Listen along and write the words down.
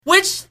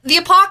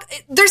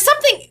There's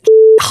something...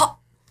 1,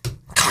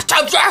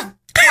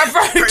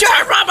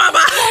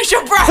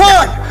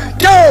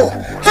 2,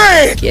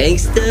 3.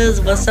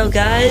 Gangsters, what's up,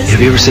 guys?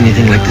 Have you ever seen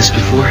anything like this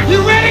before?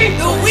 You ready?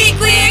 The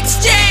Weekly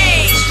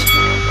Exchange!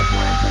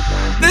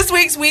 This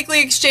week's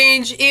Weekly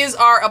Exchange is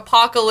our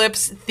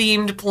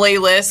apocalypse-themed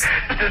playlist.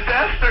 The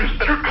disasters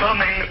that are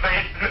coming,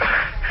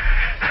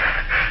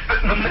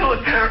 the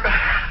military,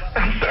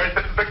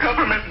 the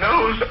government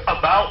knows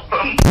about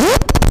them.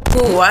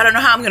 Ooh, I don't know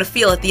how I'm going to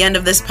feel at the end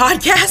of this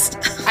podcast.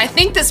 I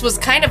think this was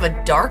kind of a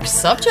dark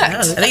subject.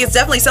 I think it's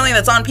definitely something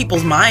that's on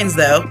people's minds,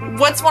 though.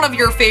 What's one of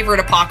your favorite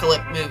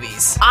apocalypse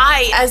movies?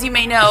 I, as you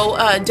may know,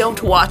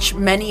 don't watch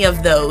many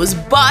of those,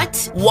 but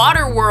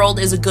Waterworld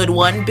is a good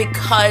one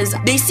because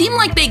they seem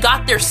like they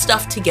got their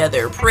stuff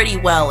together pretty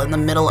well in the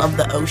middle of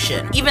the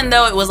ocean. Even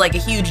though it was like a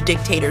huge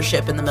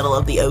dictatorship in the middle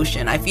of the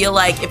ocean, I feel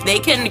like if they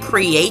can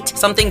create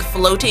something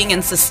floating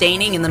and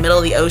sustaining in the middle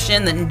of the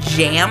ocean, then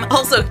jam.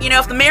 Also, you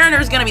know, if the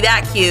Mariner's gonna be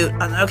that cute,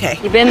 okay.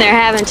 You've been there,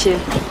 haven't you?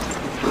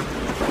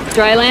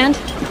 Dry land?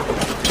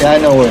 Yeah, I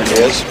know where it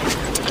is.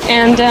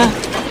 And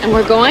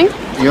we're going?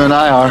 You and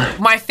I are.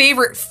 My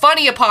favorite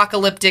funny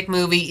apocalyptic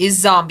movie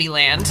is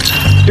Zombieland.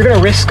 You're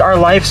gonna risk our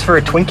lives for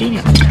a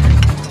Twinkie?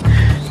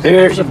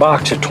 There's a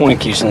box of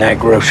Twinkies in that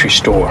grocery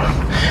store.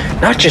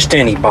 Not just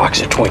any box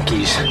of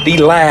Twinkies. The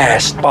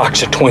last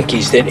box of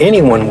Twinkies that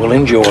anyone will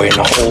enjoy in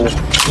the whole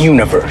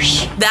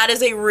universe. That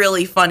is a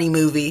really funny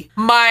movie.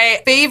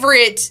 My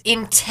favorite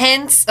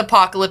intense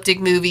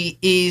apocalyptic movie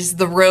is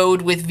The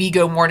Road with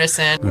Viggo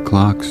Mortensen. The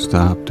clock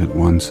stopped at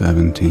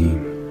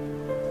 1:17.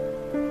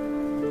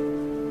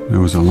 There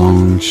was a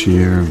long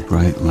sheer of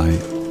bright light,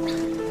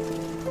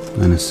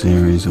 then a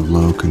series of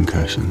low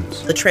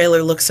concussions. The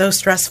trailer looks so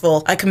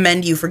stressful. I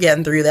commend you for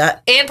getting through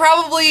that. And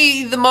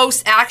probably the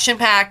most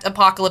action-packed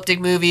apocalyptic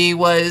movie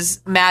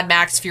was Mad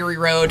Max Fury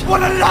Road.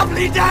 What a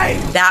lovely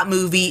day! That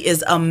movie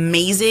is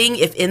amazing.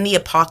 If in the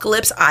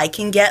apocalypse I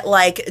can get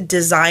like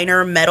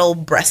designer metal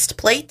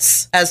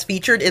breastplates as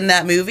featured in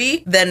that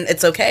movie, then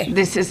it's okay.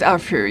 This is our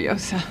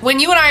Furiosa. When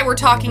you and I were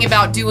talking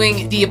about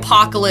doing the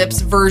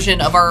apocalypse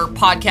version of our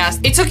podcast,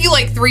 it took you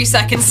like 3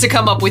 seconds to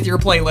come up with your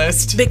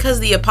playlist.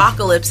 Because the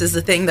apocalypse is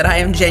the thing that I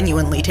am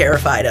genuinely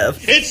terrified of.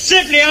 It's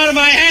simply out of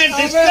my hands.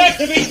 It's got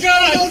to be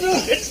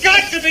good. It's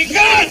got to be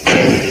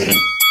good.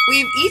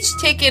 We've each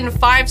taken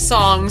 5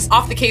 songs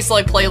off the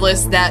K-Slide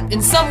playlist that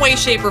in some way,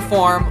 shape, or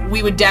form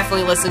we would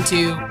definitely listen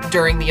to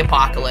during the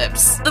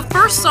apocalypse. The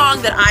first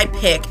song that I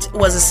picked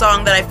was a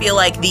song that I feel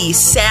like the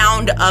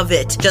sound of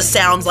it just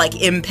sounds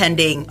like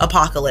impending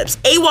apocalypse.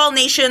 AWOL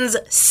Nation's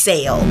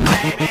Sail.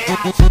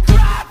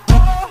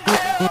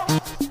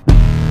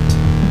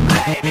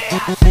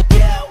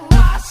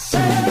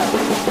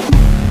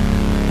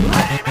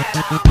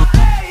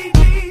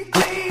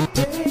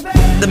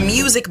 The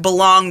music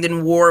belonged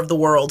in War of the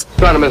Worlds.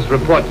 Astronomers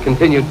report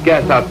continued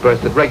gas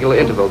outbursts at regular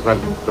intervals on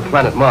the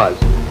planet Mars.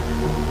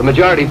 The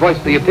majority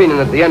voiced the opinion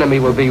that the enemy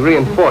will be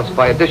reinforced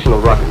by additional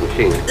rocket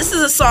machines. This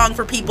is a song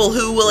for people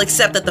who will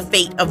accept that the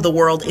fate of the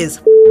world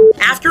is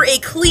after a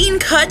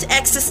clean-cut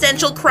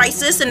existential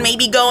crisis and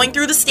maybe going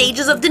through the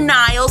stages of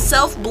denial,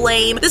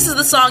 self-blame. This is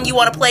the song you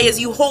want to play as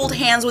you hold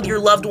hands with your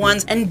loved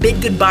ones and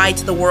bid goodbye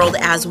to the world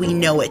as we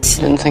know it.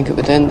 Didn't think it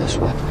would end this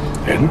way.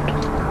 End?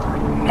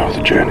 No,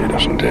 the journey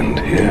doesn't end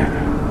here.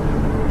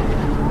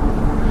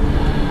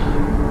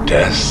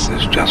 Death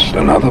is just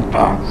another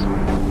path,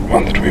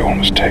 one that we all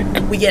must take.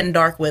 We getting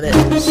dark with it.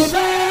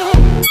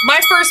 My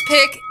first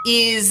pick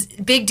is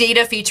Big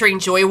Data featuring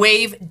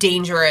Joywave,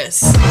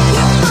 Dangerous.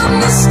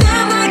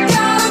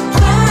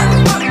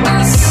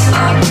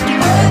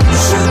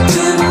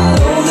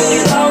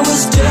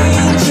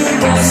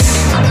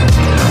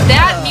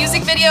 That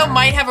music video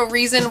might have a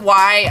reason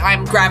why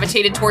I'm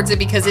gravitated towards it,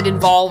 because it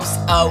involves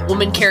a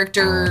woman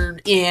character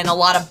in a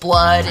lot of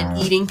blood and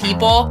eating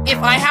people. If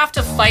I have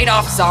to fight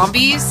off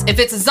zombies, if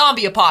it's a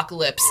zombie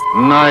apocalypse,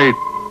 Night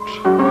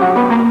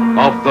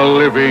of the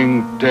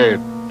Living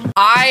Dead.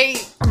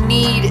 I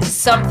need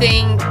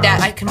something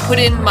that I can put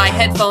in my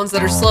headphones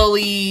that are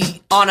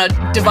slowly on a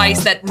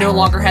device that no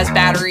longer has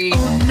battery.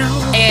 Oh,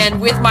 no.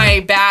 And with my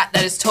bat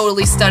that is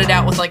totally studded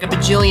out with like a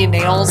bajillion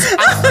nails,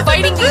 I'm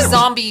fighting these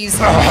zombies.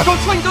 Don't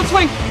swing, don't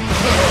swing.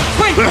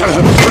 Swing.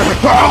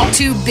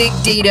 To Big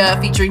Data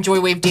featuring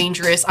Joywave,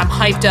 Dangerous. I'm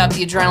hyped up.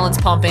 The adrenaline's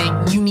pumping.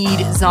 You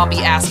need zombie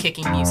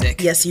ass-kicking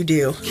music. Yes, you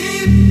do.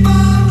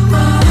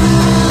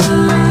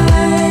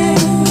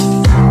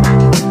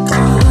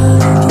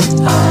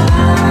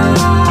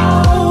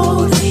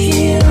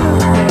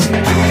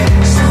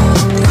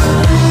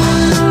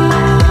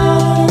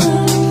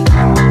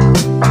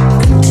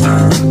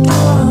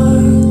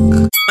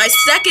 My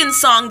second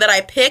song that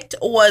I picked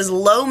was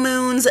Low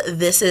Moon's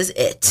This Is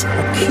It.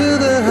 Kill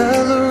the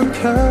hallowed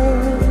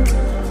cow,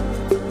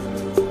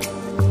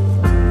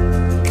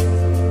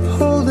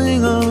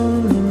 holding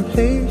on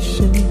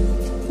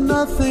impatient,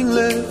 nothing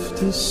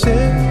left is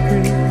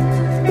sacred.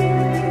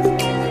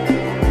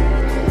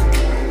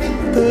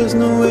 There's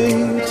no way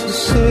to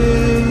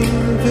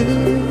save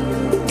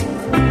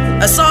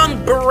it. A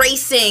song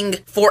bracing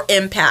for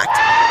impact.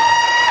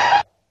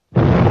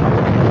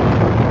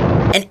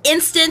 An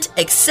instant,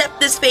 accept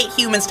this fate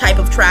humans type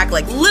of track,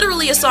 like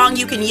literally a song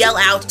you can yell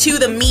out to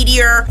the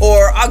meteor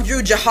or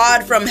Ogdru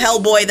Jahad from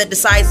Hellboy that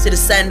decides to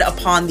descend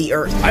upon the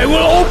earth. I will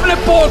open a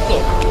portal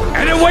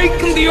and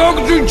awaken the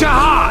Ogdru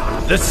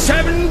Jahad, the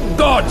 7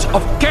 gods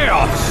of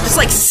chaos. Just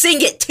like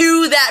sing it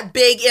to that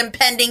big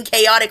impending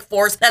chaotic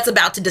force that's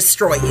about to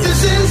destroy you.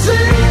 This is it.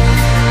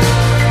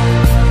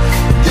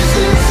 This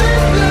is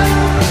it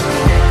now.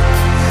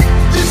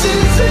 This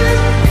is it.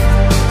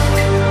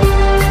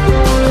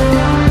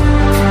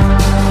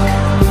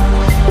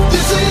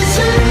 This is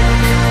it.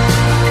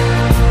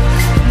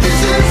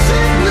 This is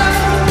it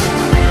now.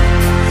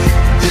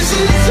 This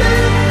is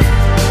it.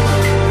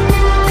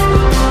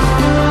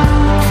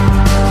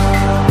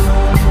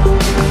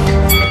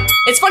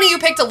 It's funny you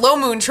picked a Low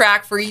Moon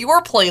track for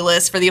your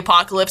playlist for the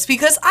Apocalypse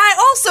because I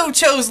also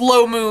chose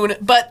Low Moon,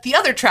 but the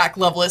other track,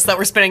 Loveless, that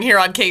we're spinning here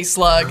on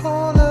K-Slug.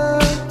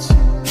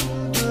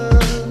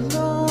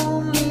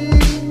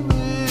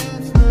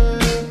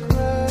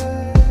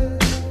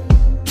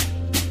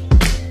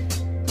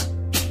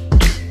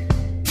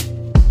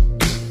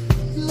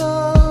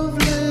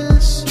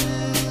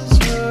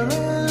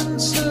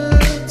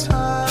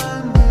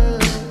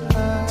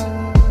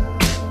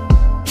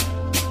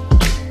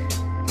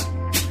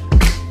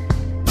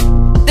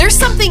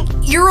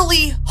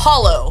 Eerily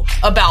hollow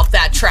about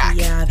that track.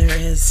 Yeah, there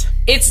is.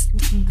 It's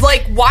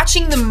like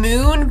watching the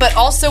moon, but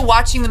also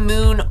watching the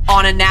moon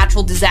on a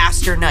natural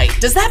disaster night.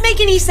 Does that make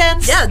any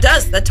sense? Yeah, it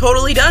does. That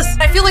totally does.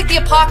 I feel like the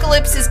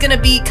apocalypse is gonna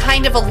be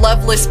kind of a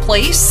loveless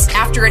place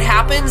after it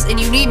happens, and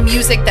you need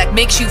music that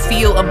makes you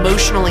feel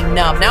emotionally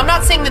numb. Now, I'm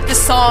not saying that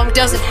this song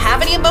doesn't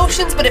have any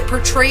emotions, but it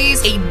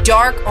portrays a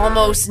dark,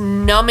 almost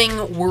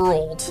numbing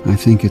world. I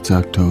think it's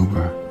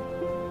October,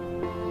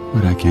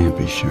 but I can't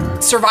be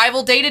sure.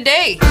 Survival day to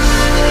day.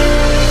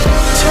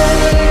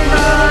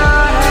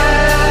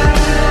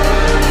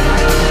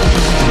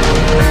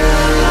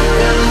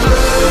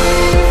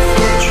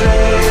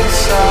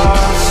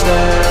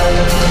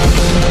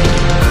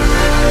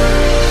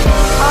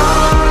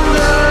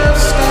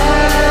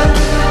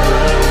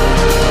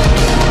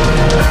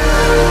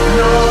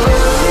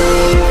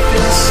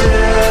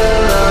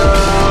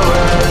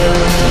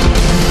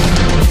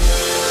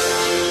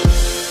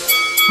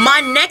 My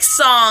next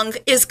song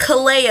is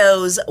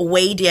Kaleo's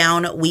Way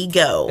Down We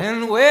Go.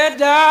 And way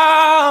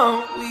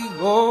down we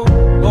go,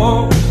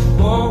 go,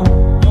 go,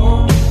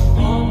 go, go.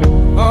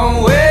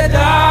 Oh, way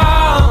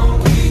down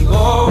we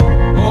go,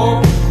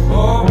 go,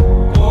 go,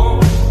 go,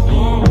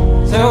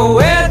 go. So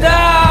way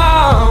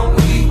down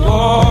we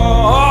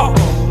go,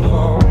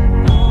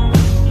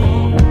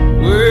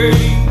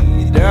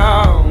 way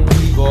down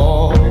we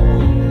go.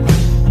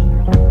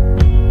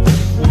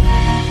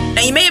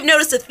 Now, you may have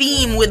noticed a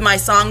theme with my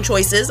song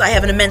choices. I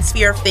have an immense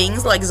fear of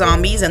things like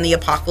zombies and the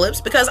apocalypse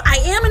because I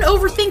am an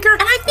overthinker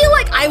and I feel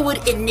like I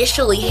would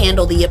initially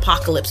handle the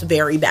apocalypse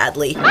very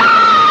badly.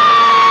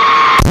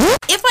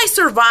 If I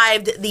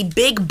survived the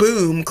big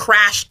boom,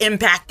 crash,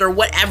 impact, or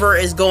whatever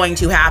is going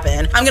to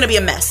happen, I'm gonna be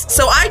a mess.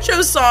 So I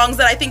chose songs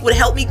that I think would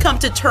help me come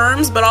to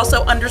terms, but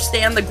also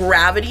understand the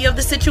gravity of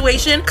the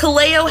situation.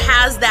 Kaleo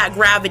has that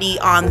gravity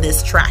on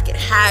this track. It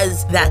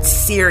has that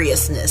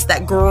seriousness,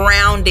 that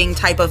grounding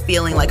type of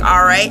feeling like,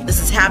 all right, this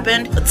has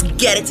happened, let's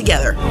get it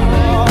together.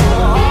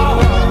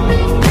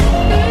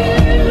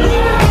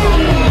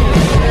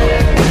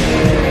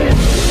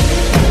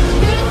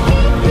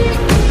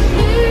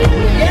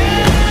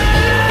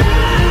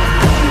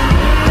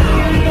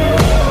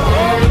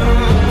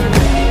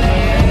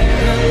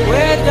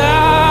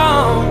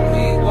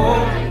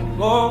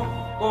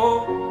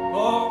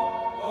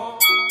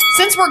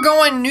 Since we're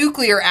going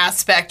nuclear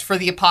aspect for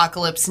the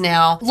apocalypse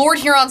now, Lord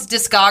Huron's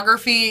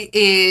discography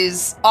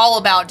is all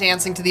about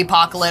dancing to the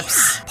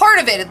apocalypse. Part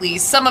of it, at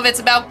least. Some of it's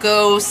about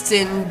ghosts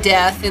and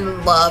death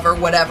and love or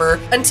whatever.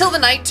 Until the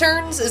Night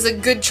Turns is a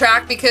good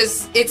track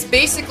because it's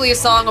basically a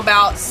song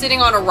about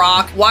sitting on a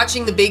rock,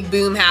 watching the big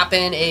boom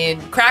happen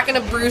and cracking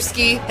a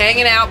brewski,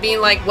 hanging out, being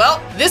like,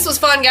 well, this was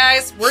fun,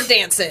 guys. We're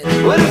dancing.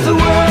 What if the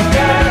world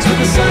dies with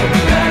the sun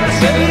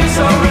dies? Maybe it's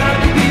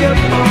alright to be up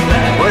all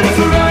night. What if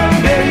the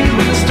run, baby,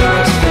 when the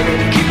stars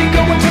fade? Keep it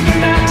going till the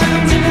night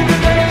turns into the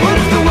day. What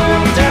if the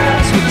world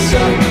dies with the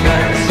sun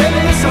dies? Maybe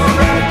it's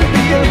alright to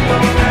be up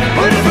all night.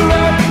 What if the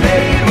run,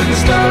 baby, when the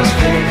stars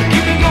fade?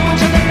 Keep it going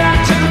till the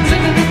night turns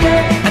into the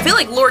day. I feel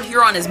like Lord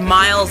Huron is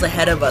miles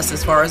ahead of us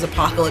as far as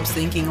apocalypse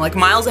thinking, like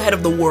miles ahead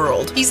of the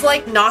world. He's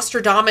like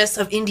Nostradamus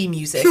of indie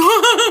music.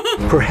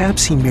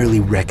 Perhaps he merely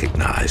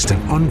recognized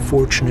an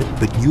unfortunate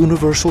but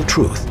universal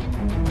truth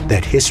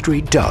that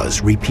history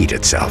does repeat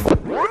itself.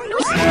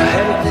 I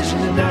had a vision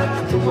tonight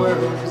that the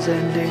world was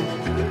ending.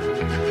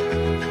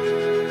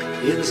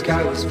 Yeah, the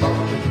sky was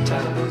falling, the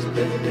time was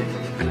bending.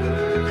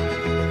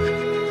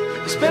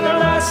 We spent our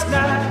last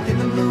night in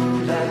the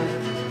moonlight.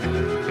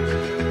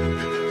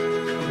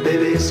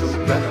 Baby, it's so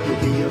bright, we'll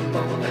be up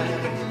all night.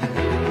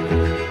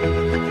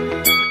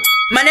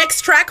 My My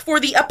next track for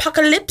the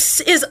apocalypse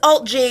is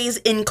Alt J's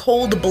In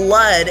Cold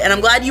Blood, and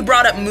I'm glad you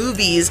brought up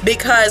movies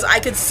because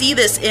I could see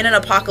this in an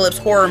apocalypse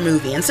horror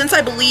movie. And since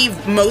I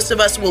believe most of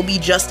us will be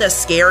just as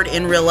scared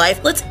in real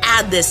life, let's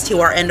add this to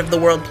our End of the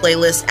World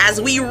playlist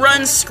as we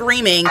run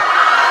screaming.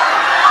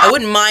 I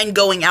wouldn't mind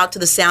going out to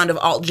the sound of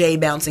Alt J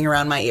bouncing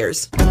around my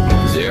ears.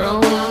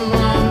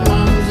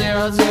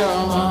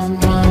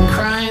 011100111,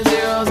 crying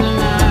zeros and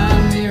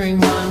I'm hearing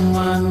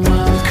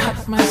 111.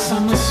 Cut my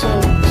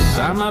somersaults,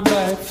 I'm a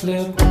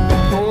backflip.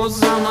 Oh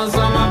summer,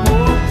 summer,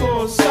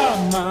 oh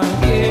summer,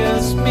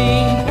 kiss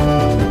me.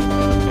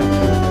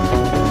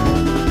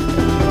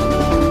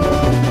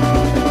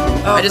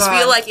 I just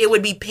feel like it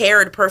would be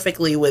paired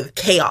perfectly with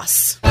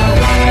Chaos.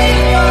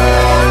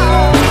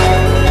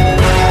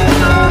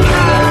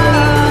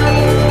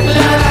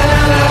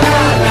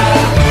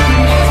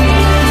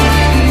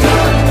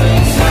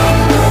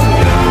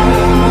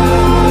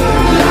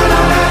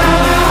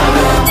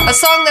 A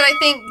song that I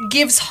think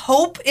gives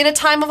hope in a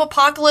time of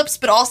apocalypse,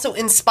 but also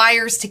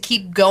inspires to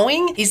keep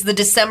going is the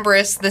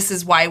Decemberists' This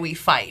Is Why We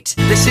Fight.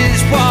 This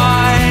is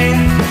why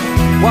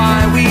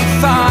we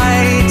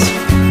fight,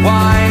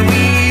 why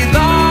we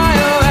lie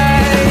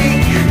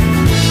awake.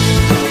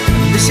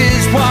 This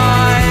is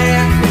why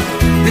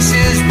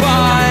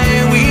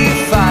we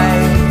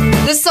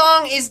fight. This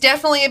song is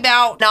definitely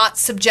about not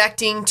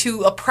subjecting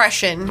to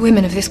oppression.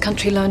 Women of this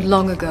country learned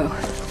long ago.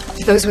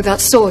 Those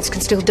without swords can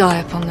still die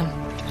upon them.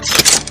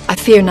 I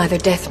fear neither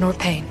death nor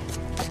pain.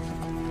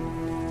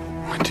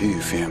 What do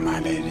you fear, my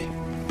lady?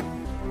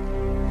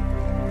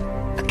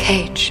 A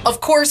cage. Of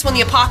course, when the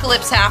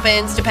apocalypse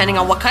happens, depending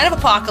on what kind of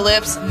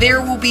apocalypse,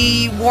 there will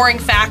be warring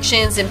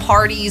factions and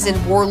parties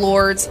and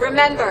warlords.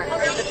 Remember,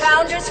 the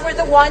founders were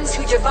the ones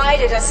who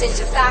divided us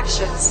into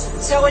factions.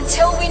 So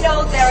until we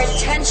know their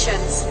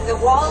intentions, the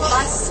wall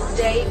must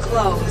stay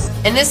closed.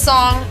 In this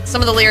song, some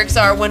of the lyrics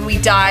are, when we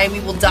die, we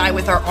will die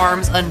with our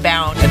arms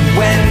unbound. And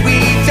when we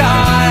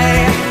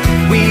die,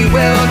 we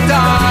will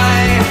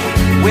die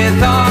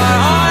with our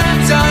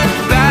arms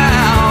unbound.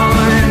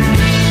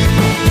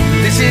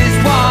 This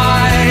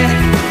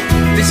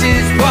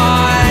is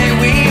why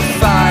we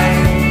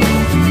fight.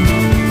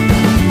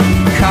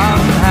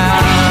 Come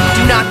out.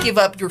 Do not give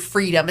up your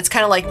freedom. It's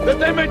kind of like that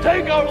they may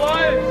take our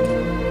lives,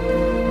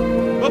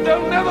 but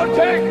they'll never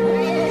take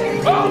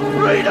our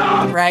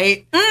freedom.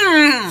 Right?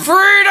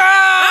 Freedom!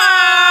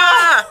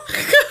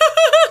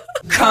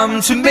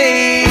 Come to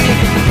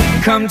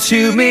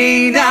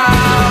me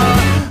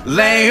now.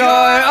 Lay your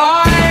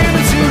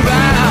arms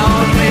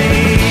around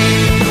me.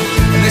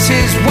 This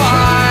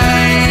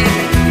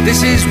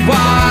is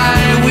why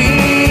we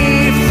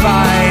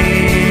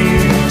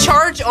fight.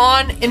 Charge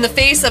on in the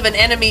face of an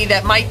enemy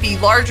that might be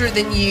larger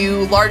than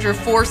you, larger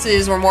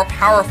forces, or more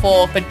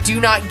powerful, but do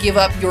not give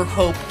up your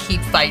hope.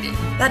 Keep fighting.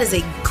 That is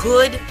a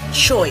good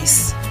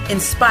choice.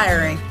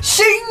 Inspiring.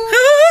 Shing!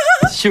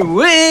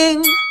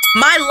 Swing!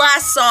 My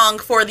last song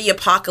for the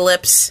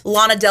apocalypse,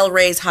 Lana Del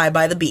Rey's High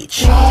by the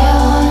Beach.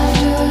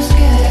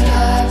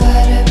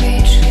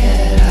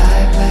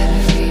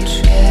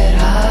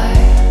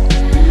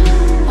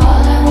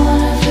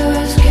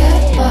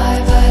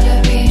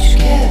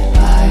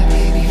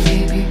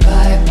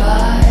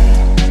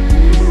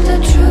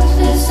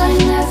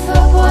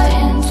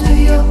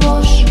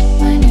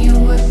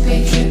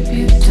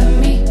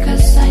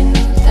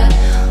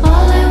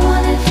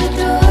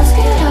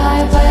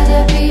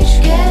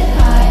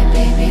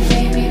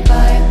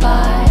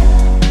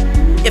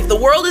 If the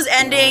world is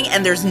ending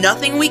and there's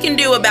nothing we can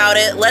do about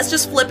it, let's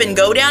just flip and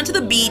go down to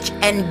the beach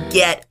and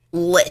get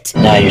lit.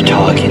 Now you're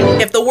talking.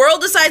 If the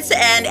world decides to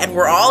end and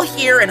we're all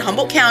here in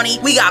Humboldt County,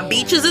 we got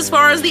beaches as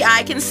far as the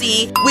eye can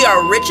see. We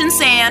are rich in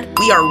sand.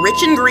 We are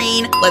rich in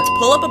green. Let's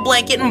pull up a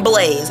blanket and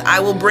blaze. I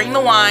will bring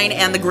the wine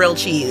and the grilled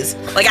cheese.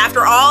 Like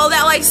after all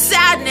that like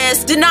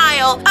sadness,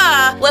 denial,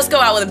 let's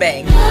go out with a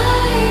bang.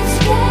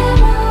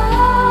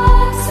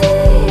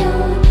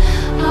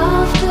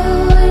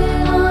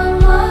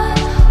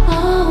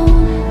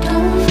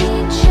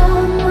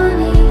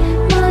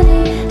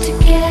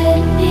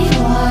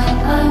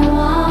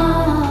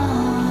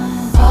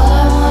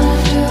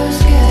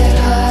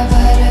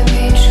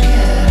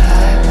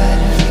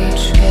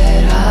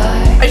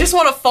 I just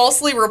want to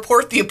falsely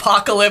report the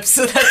apocalypse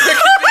so that there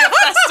can be a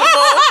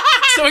festival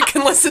so we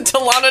can listen to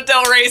Lana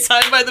Del Rey's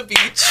High by the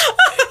Beach.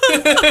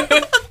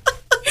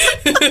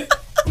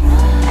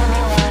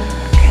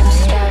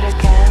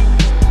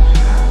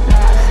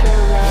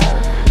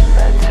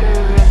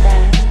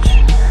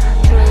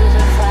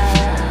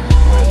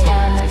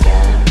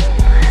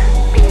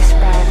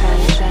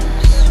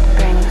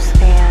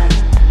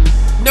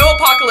 No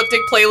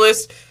apocalyptic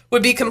playlist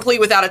would be complete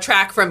without a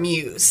track from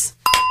Muse.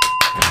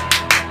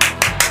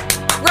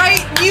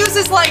 Right? Muse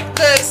is like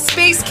the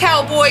space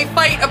cowboy,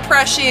 fight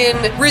oppression,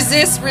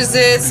 resist.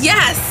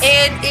 Yes!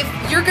 And if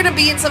you're gonna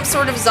be in some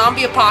sort of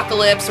zombie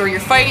apocalypse or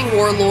you're fighting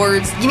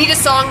warlords, you need a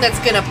song that's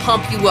gonna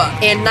pump you up.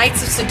 And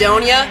Knights of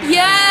Sidonia?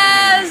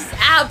 Yes!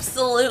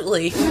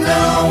 Absolutely.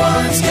 No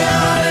one's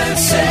gonna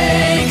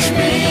take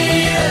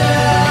me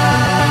alive.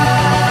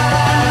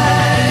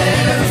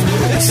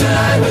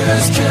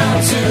 survivors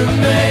come to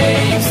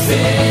make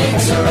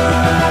things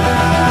right.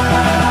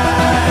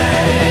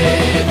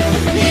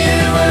 You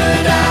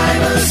and I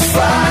must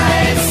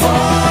fight for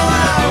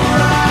our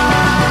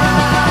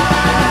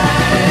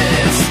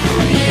rights.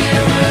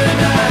 You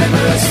and I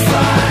must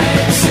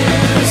fight to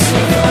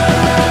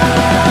survive.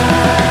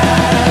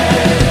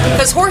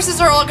 Because horses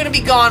are all going to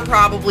be gone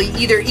probably,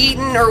 either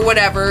eaten or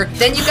whatever.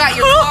 Then you got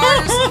your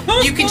cars.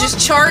 You can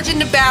just charge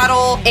into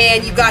battle,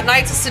 and you've got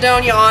Knights of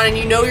Sidonia on, and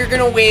you know you're going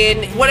to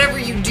win. Whatever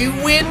you do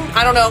win,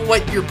 I don't know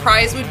what your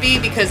prize would be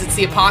because it's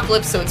the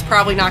apocalypse, so it's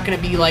probably not going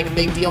to be like a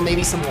big deal.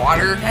 Maybe some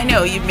water. I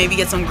know, you maybe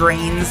get some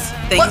grains,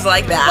 things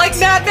like that. Like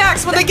Mad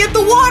Max when they get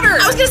the water.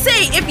 I was going to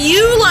say, if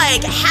you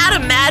like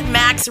had a Mad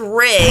Max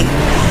rig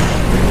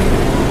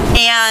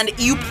and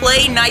you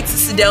play Knights of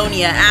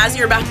Sidonia as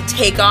you're about to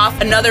take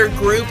off another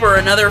group or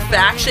another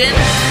faction,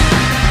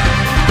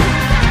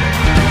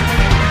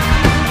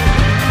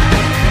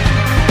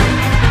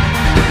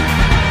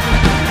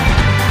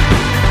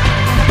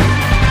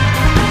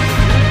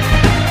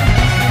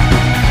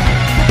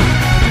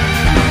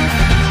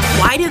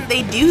 why didn't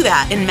they do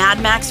that in Mad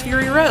Max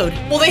Fury Road?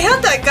 Well, they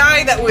had that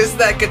guy that was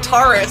that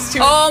guitarist who...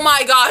 Oh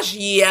my gosh,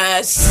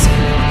 yes.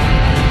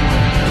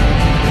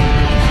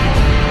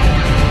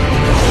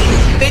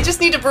 They just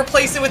need to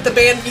replace it with the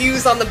band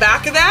Muse on the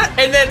back of that,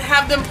 and then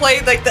have them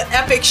play like the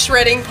epic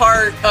shredding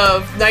part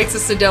of Knights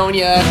of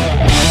Sidonia.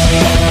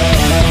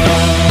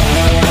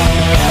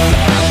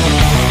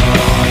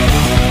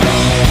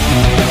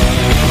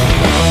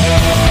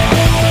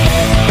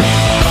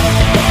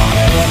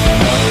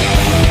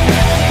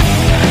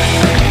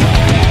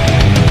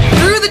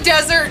 Through the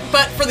desert,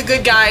 but for the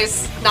good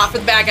guys, not for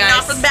the bad guys.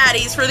 Not for the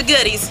baddies, for the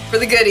goodies. For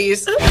the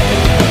goodies.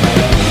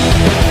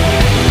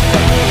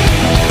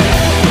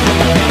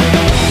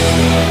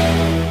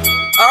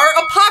 Our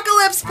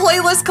Apocalypse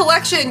playlist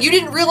collection. You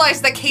didn't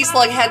realize that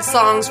K-Slug had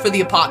songs for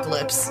the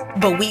Apocalypse.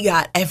 But we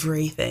got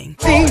everything.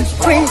 Beans,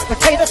 greens,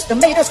 potatoes,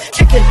 tomatoes,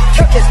 chicken,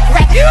 turkeys,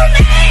 rat.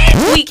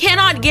 We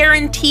cannot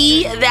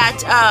guarantee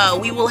that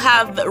we will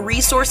have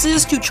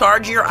resources to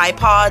charge your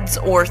iPods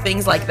or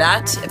things like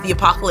that if the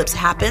apocalypse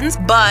happens,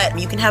 but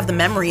you can have the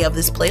memory of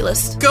this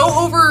playlist. Go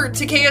over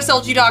to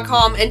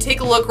kslg.com and take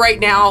a look right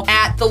now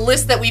at the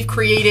list that we've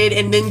created,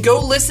 and then go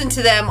listen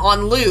to them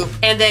on loop,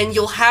 and then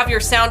you'll have your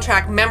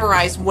soundtrack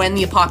memorized when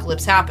the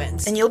apocalypse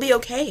happens. And you'll be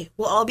okay.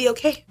 We'll all be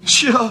okay.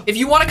 Sure. If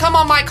you want to come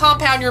on my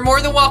compound, you're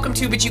more than welcome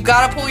to, but you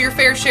gotta pull your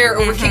fair share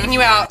or we're kicking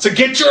you out. So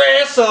get your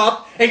ass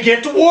up and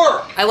get to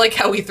work. I like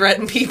how we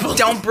threaten people.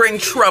 Don't bring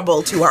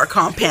trouble to our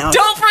compound.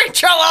 Don't bring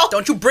trouble!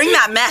 Don't you bring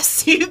that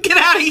mess. You get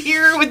out of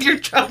here with your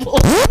trouble.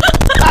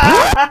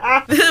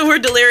 We're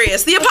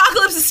delirious. The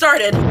apocalypse has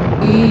started.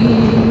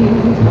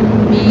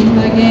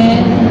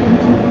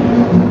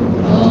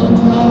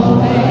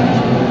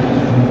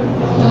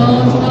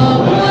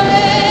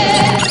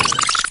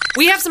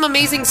 We have some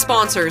amazing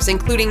sponsors,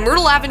 including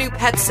Myrtle Avenue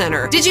Pet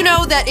Center. Did you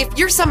know that if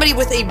you're somebody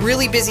with a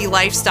really busy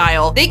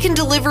lifestyle, they can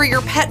deliver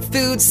your pet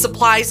foods,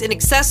 supplies, and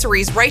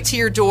accessories right to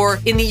your door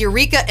in the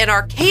Eureka and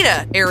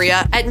Arcata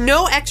area at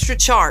no extra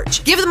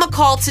charge? Give them a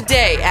call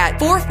today at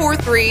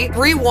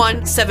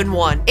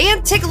 443-3171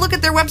 and take a look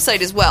at their website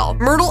as well,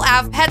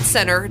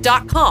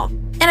 myrtleavpetcenter.com.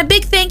 And a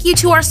big thank you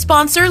to our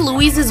sponsor,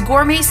 Louise's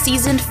Gourmet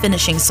Seasoned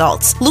Finishing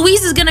Salts.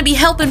 Louise is going to be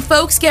helping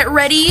folks get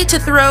ready to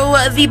throw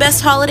the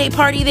best holiday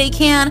party they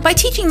can by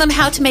teaching them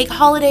how to make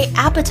holiday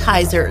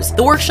appetizers.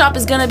 The workshop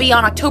is going to be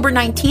on October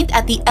 19th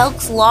at the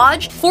Elks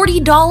Lodge.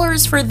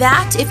 $40 for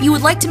that. If you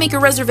would like to make a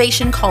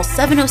reservation, call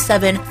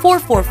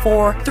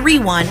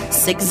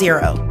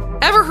 707-444-3160.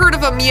 Ever heard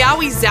of a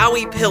Meowie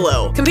Zowie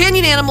pillow?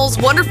 Companion Animals'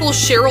 wonderful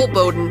Cheryl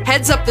Bowden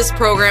heads up this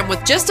program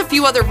with just a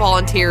few other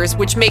volunteers,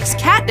 which makes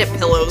catnip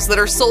pillows that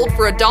are sold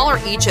for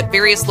 $1 each at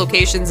various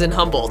locations in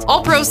Humboldt.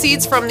 All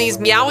proceeds from these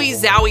Meowie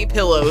Zowie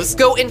pillows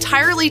go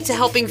entirely to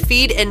helping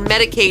feed and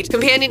medicate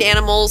companion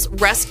animals'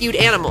 rescued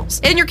animals.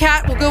 And your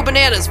cat will go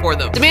bananas for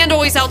them. Demand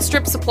always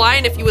outstrips supply,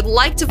 and if you would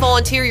like to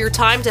volunteer your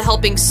time to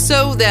helping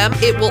sew them,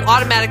 it will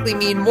automatically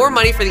mean more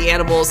money for the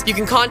animals. You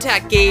can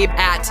contact Gabe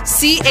at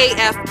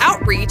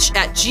cafoutreach@gmail.com.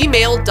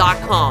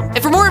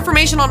 And for more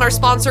information on our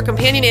sponsor,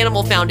 Companion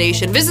Animal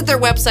Foundation, visit their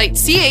website,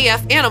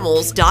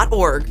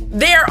 cafanimals.org.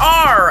 There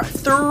are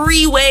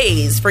 3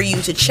 ways for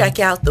you to check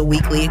out the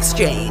Weekly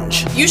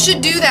Exchange. You should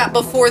do that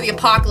before the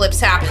apocalypse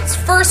happens.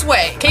 First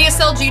way,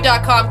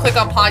 kslg.com, click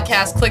on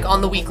podcast, click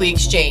on the Weekly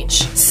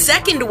Exchange.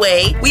 Second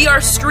way, we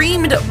are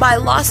streamed by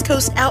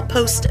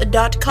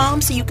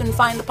lostcoastoutpost.com, so you can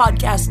find the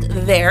podcast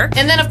there.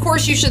 And then, of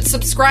course, you should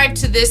subscribe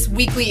to this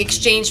Weekly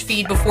Exchange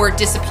feed before it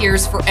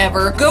disappears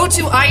forever. Go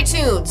to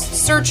iTunes,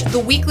 search the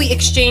Weekly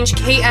Exchange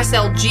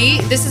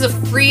KSLG. This is a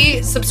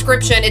free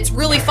subscription. It's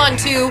really fun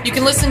too. You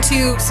can listen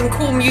to some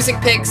cool music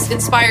picks,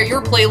 inspire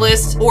your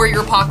playlist or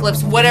your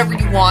apocalypse, whatever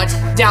you want.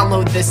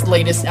 Download this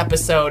latest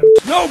episode.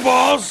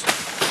 Snowballs!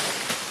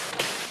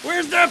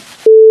 Where's the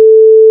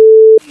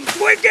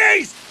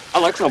Twinkies? I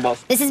like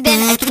snowballs. This has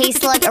been a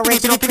K-Slug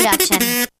original production.